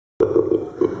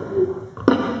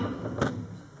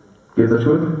Geht's euch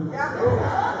gut? Ja.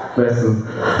 Bestens.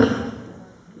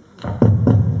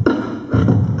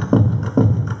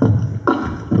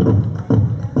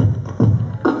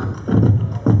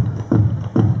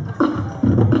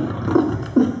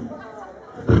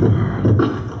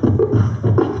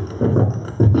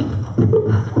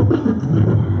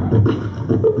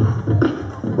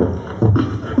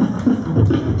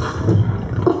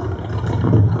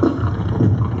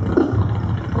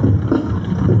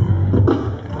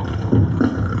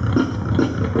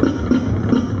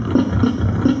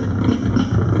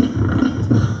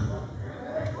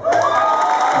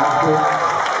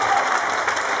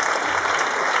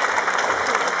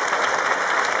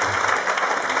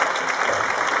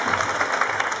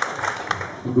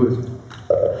 Gut.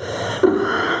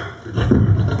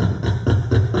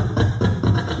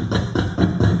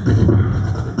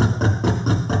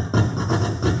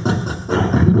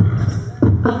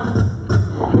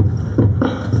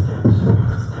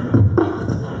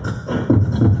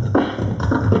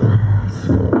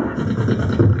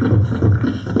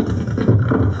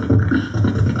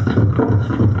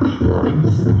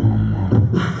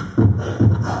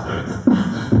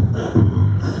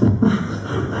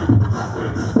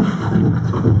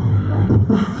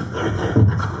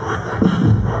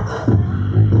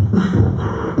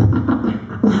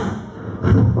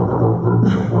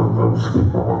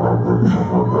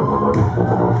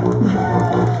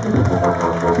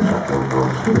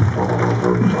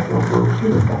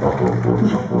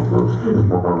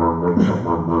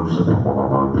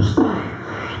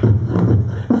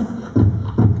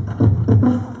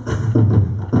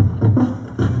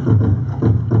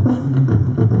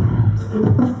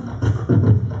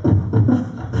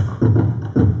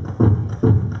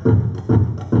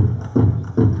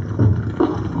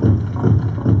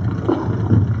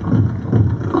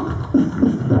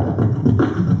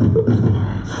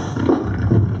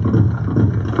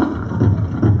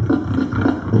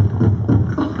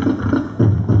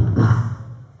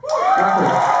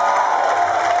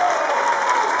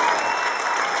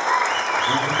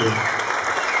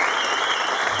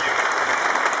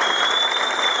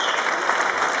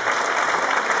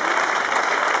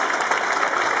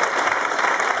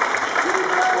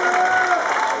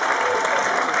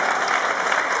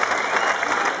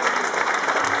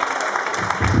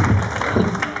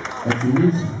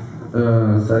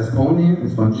 Das heißt Pony,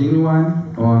 ist von Genuine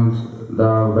und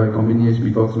dabei kombiniere ich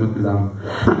Beatbox mit Gesang.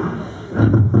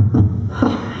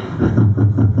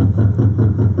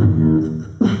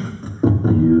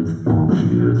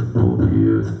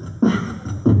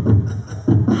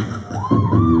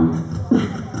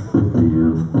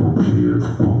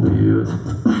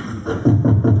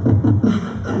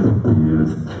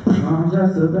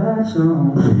 Just a bachelor,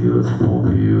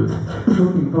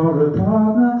 looking for a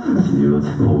partner,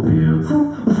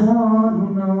 someone who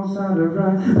knows how to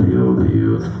write,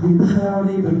 without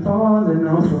even falling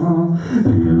off wrong.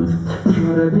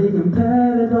 Try to be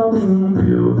compatible,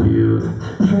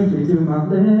 strictly to my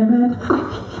limit.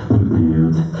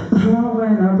 Draw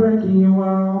when I'm breaking you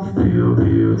off. I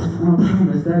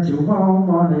promise that you won't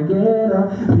wanna get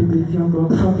up. If you go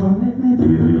up on it, maybe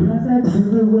let's do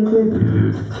it with it.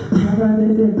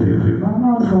 My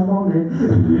mom come on it.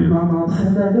 My mom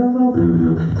said that hello.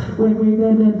 When we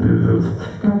did it,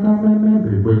 come and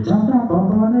maybe we jump up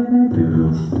on it.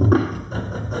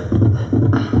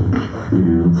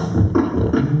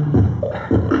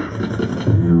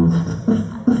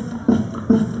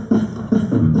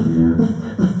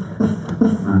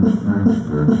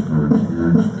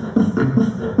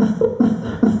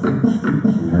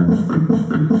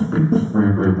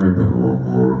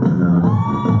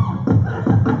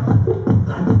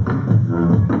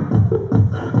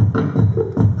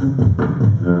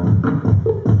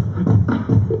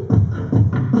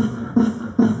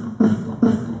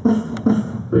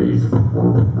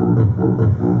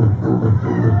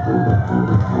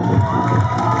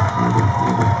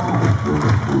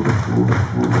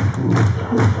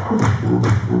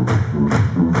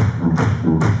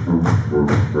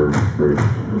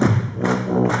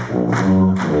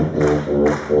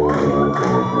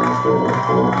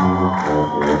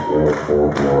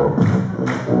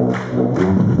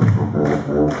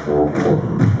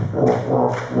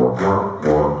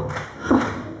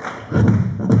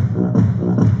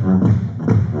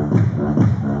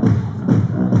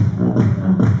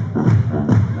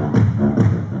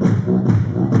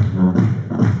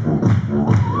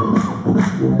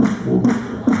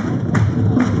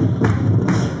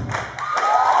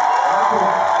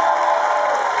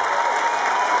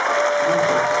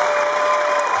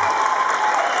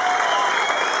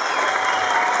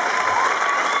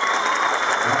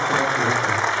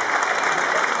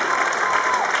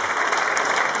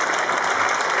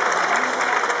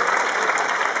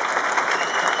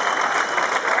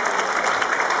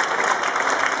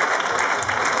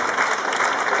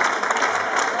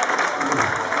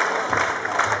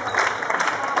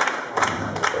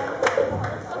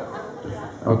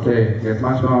 Okay, jetzt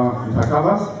mach ich mal ein paar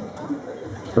Covers.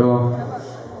 So,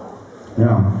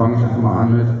 ja, fange ich einfach mal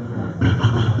an mit.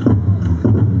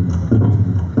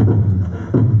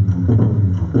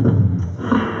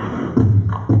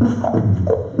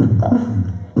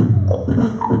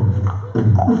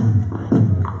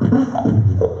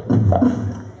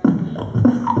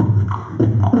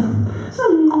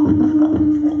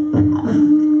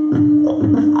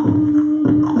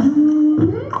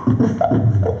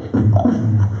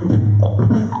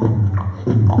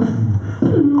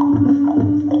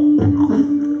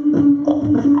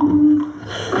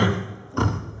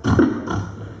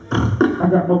 I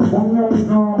got my phone on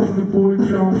now, and the boy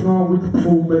jumps on with the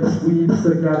full best sweeps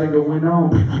that got it going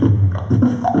on.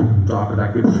 Drop it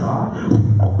like it's hot.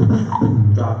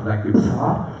 Drop it like it's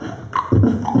hot.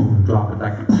 Drop it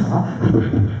like it's hot.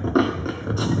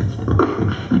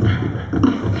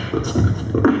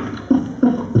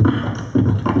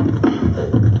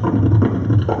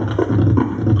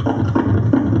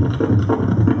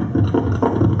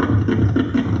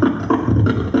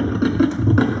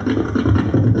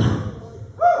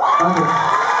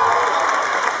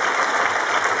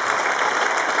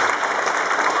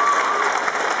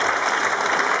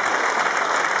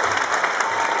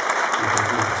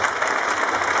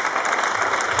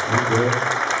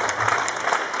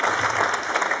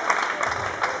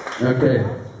 Okay,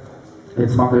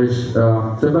 jetzt mache ich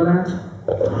Timberland.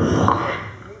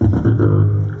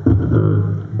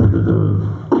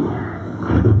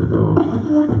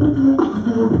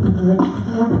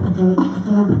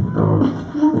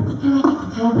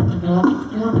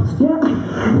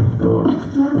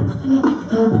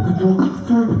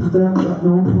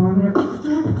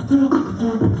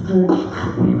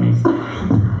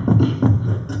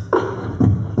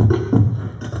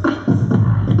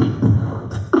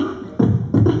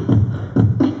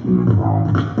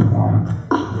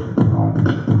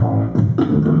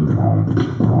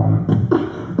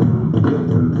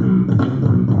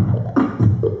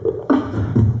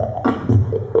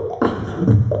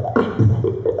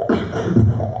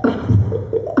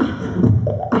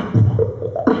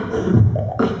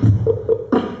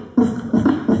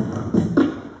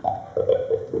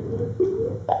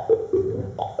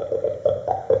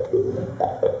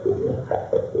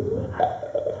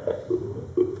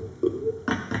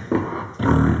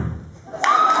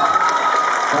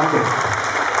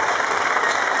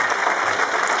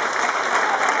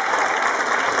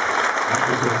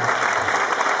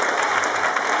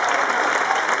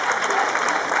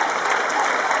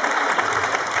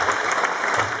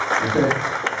 Okay,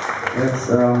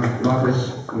 jetzt mache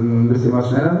ich ein bisschen was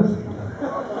Schnelleres.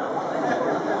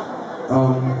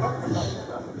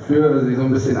 Ich führe Sie so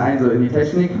ein bisschen ein, so in die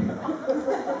Technik.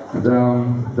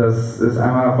 Das ist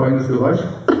einmal folgendes Geräusch.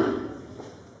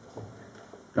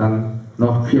 Dann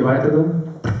noch 4 weitere. Und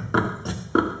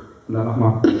dann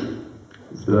nochmal.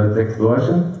 Das bedeutet 6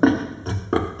 Geräusche.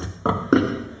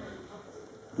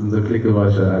 Das sind so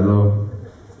Klickgeräusche. Also,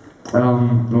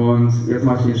 und jetzt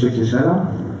mache ich die ein Stückchen schneller.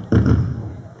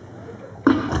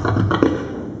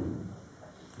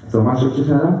 So, mal ein Stückchen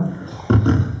schneller.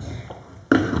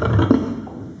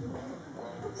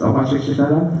 So, mal ein Stückchen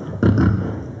schneller.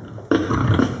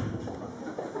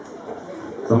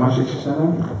 So, mal ein Stückchen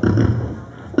schneller.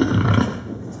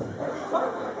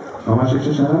 Nochmal ein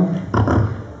Stückchen schneller.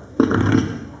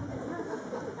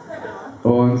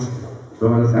 Und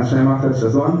wenn man das ganz schnell macht, hört sich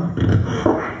das so an.